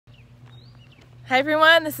Hi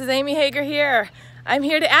everyone, this is Amy Hager here. I'm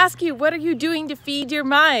here to ask you, what are you doing to feed your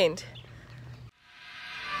mind?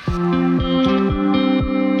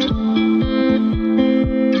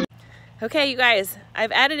 Okay, you guys,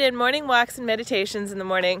 I've added in morning walks and meditations in the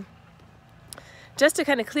morning just to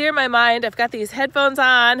kind of clear my mind. I've got these headphones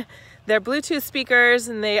on. They're Bluetooth speakers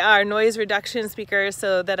and they are noise reduction speakers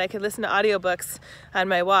so that I can listen to audiobooks on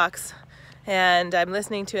my walks. And I'm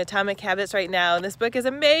listening to Atomic Habits right now, and this book is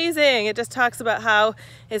amazing. It just talks about how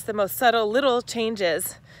it's the most subtle little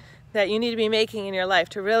changes that you need to be making in your life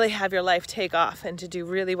to really have your life take off and to do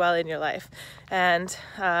really well in your life. And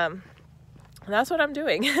that's what I'm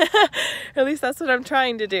doing. At least that's what I'm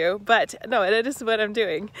trying to do. But no, it is what I'm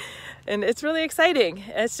doing. And it's really exciting.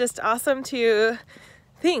 It's just awesome to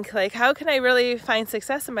think, like, how can I really find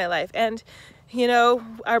success in my life? And you know,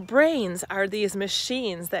 our brains are these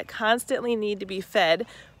machines that constantly need to be fed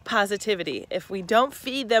positivity. If we don't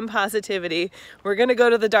feed them positivity, we're going to go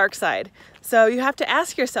to the dark side. So you have to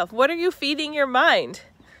ask yourself, what are you feeding your mind?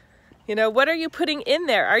 You know, what are you putting in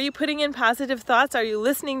there? Are you putting in positive thoughts? Are you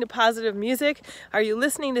listening to positive music? Are you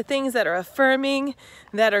listening to things that are affirming,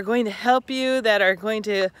 that are going to help you, that are going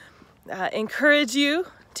to encourage you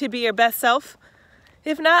to be your best self?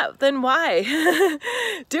 If not, then why?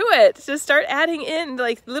 Do it. Just start adding in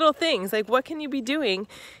like little things. Like, what can you be doing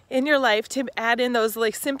in your life to add in those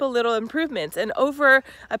like simple little improvements? And over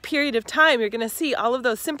a period of time, you're going to see all of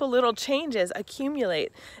those simple little changes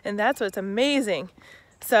accumulate. And that's what's amazing.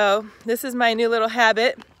 So this is my new little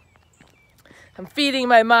habit. I'm feeding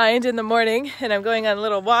my mind in the morning, and I'm going on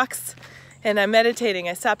little walks and I'm meditating.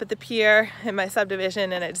 I stop at the pier in my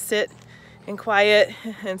subdivision and I just sit in quiet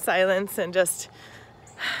and silence and just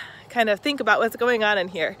kind of think about what's going on in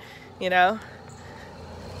here, you know.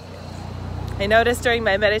 I notice during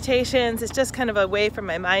my meditations, it's just kind of a way for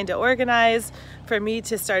my mind to organize, for me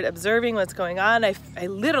to start observing what's going on. I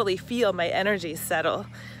literally feel my energy settle.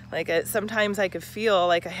 Like sometimes I could feel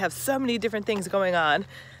like I have so many different things going on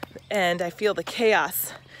and I feel the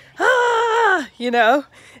chaos, you know.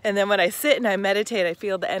 And then when I sit and I meditate, I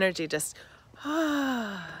feel the energy just,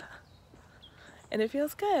 and it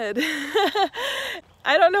feels good.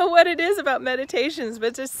 I don't know what it is about meditations,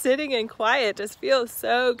 but just sitting in quiet just feels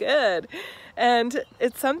so good. And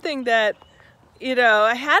it's something that, you know,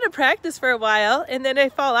 I had to practice for a while and then I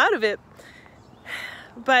fall out of it.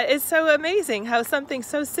 But it's so amazing how something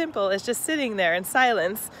so simple as just sitting there in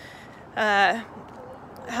silence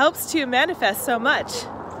helps to manifest so much.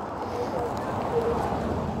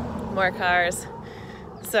 More cars.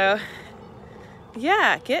 So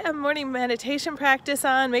yeah, get a morning meditation practice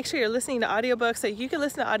on. Make sure you're listening to audiobooks. So you can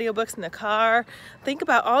listen to audiobooks in the car. Think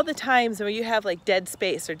about all the times where you have like dead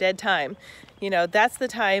space or dead time. You know, that's the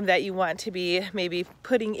time that you want to be maybe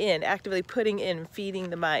actively putting in, feeding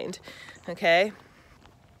the mind. Okay?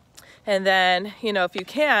 And then, you know, if you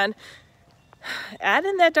can, add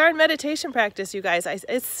in that darn meditation practice, you guys.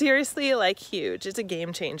 It's seriously like huge. It's a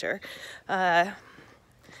game changer.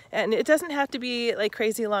 And it doesn't have to be like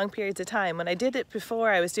crazy long periods of time. When I did it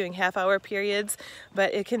before, I was doing half-hour periods,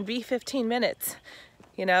 but it can be 15 minutes.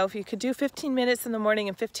 You know, if you could do 15 minutes in the morning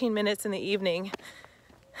and 15 minutes in the evening,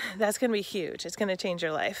 that's going to be huge. It's going to change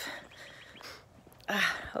your life.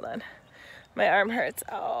 Hold on. My arm hurts.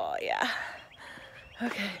 Oh, yeah.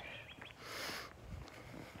 Okay.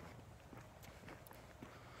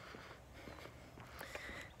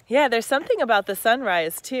 Yeah, there's something about the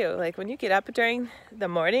sunrise too. Like when you get up during the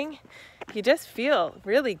morning, you just feel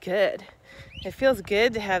really good. It feels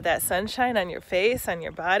good to have that sunshine on your face, on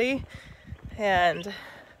your body. And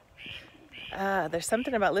there's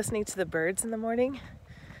something about listening to the birds in the morning.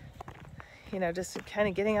 You know, just kind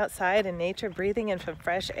of getting outside in nature, breathing in some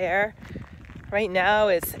fresh air. Right now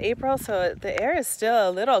it's April, so the air is still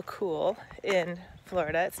a little cool in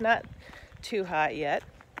Florida. It's not too hot yet,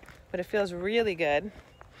 but it feels really good.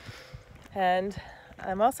 And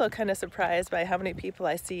I'm also kind of surprised by how many people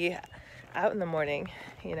I see out in the morning.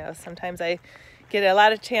 You know, sometimes I get a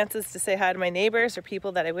lot of chances to say hi to my neighbors or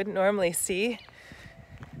people that I wouldn't normally see.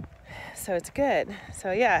 So it's good.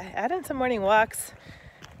 So yeah, add in some morning walks,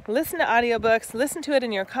 listen to audiobooks, listen to it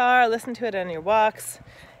in your car, listen to it on your walks,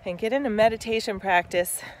 and get into meditation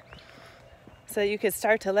practice so you could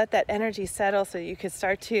start to let that energy settle, so you could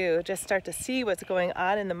start to see what's going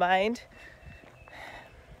on in the mind,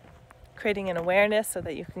 creating an awareness so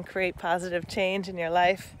that you can create positive change in your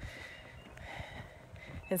life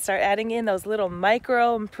and start adding in those little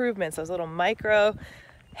micro improvements, those little micro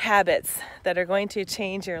habits that are going to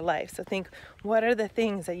change your life. So think, what are the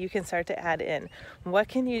things that you can start to add in? What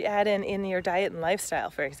can you add in your diet and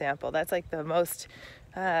lifestyle, for example? That's like the most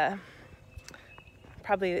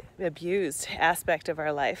probably abused aspect of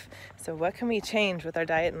our life. So what can we change with our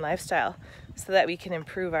diet and lifestyle so that we can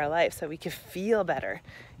improve our life, so we can feel better?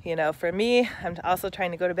 You know, for me, I'm also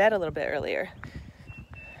trying to go to bed a little bit earlier.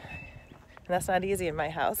 And that's not easy in my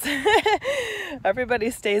house. Everybody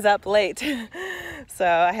stays up late. So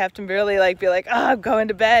I have to really like be like, oh, I'm going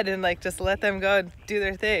to bed, and like just let them go and do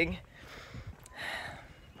their thing.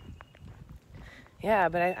 Yeah,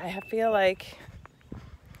 but I feel like,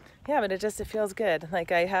 yeah, but it feels good.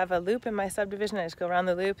 Like I have a loop in my subdivision. I just go around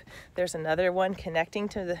the loop. There's another one connecting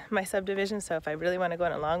to my subdivision. So if I really want to go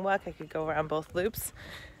on a long walk, I could go around both loops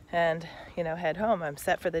and, you know, head home. I'm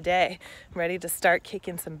set for the day. I'm ready to start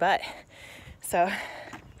kicking some butt. So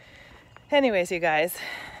anyways, you guys,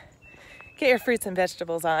 get your fruits and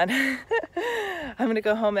vegetables on. I'm going to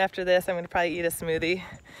go home after this. I'm going to probably eat a smoothie.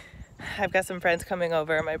 I've got some friends coming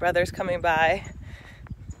over. My brother's coming by.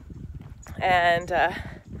 And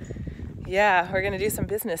yeah, we're going to do some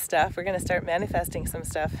business stuff. We're going to start manifesting some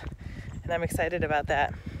stuff. And I'm excited about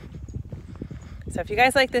that. So if you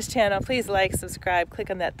guys like this channel, please like, subscribe, click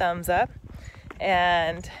on that thumbs up.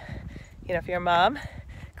 And, you know, if you're a mom,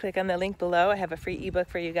 click on the link below. I have a free ebook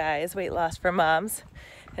for you guys, Weight Loss for Moms.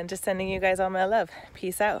 And just sending you guys all my love.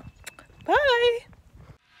 Peace out. Bye.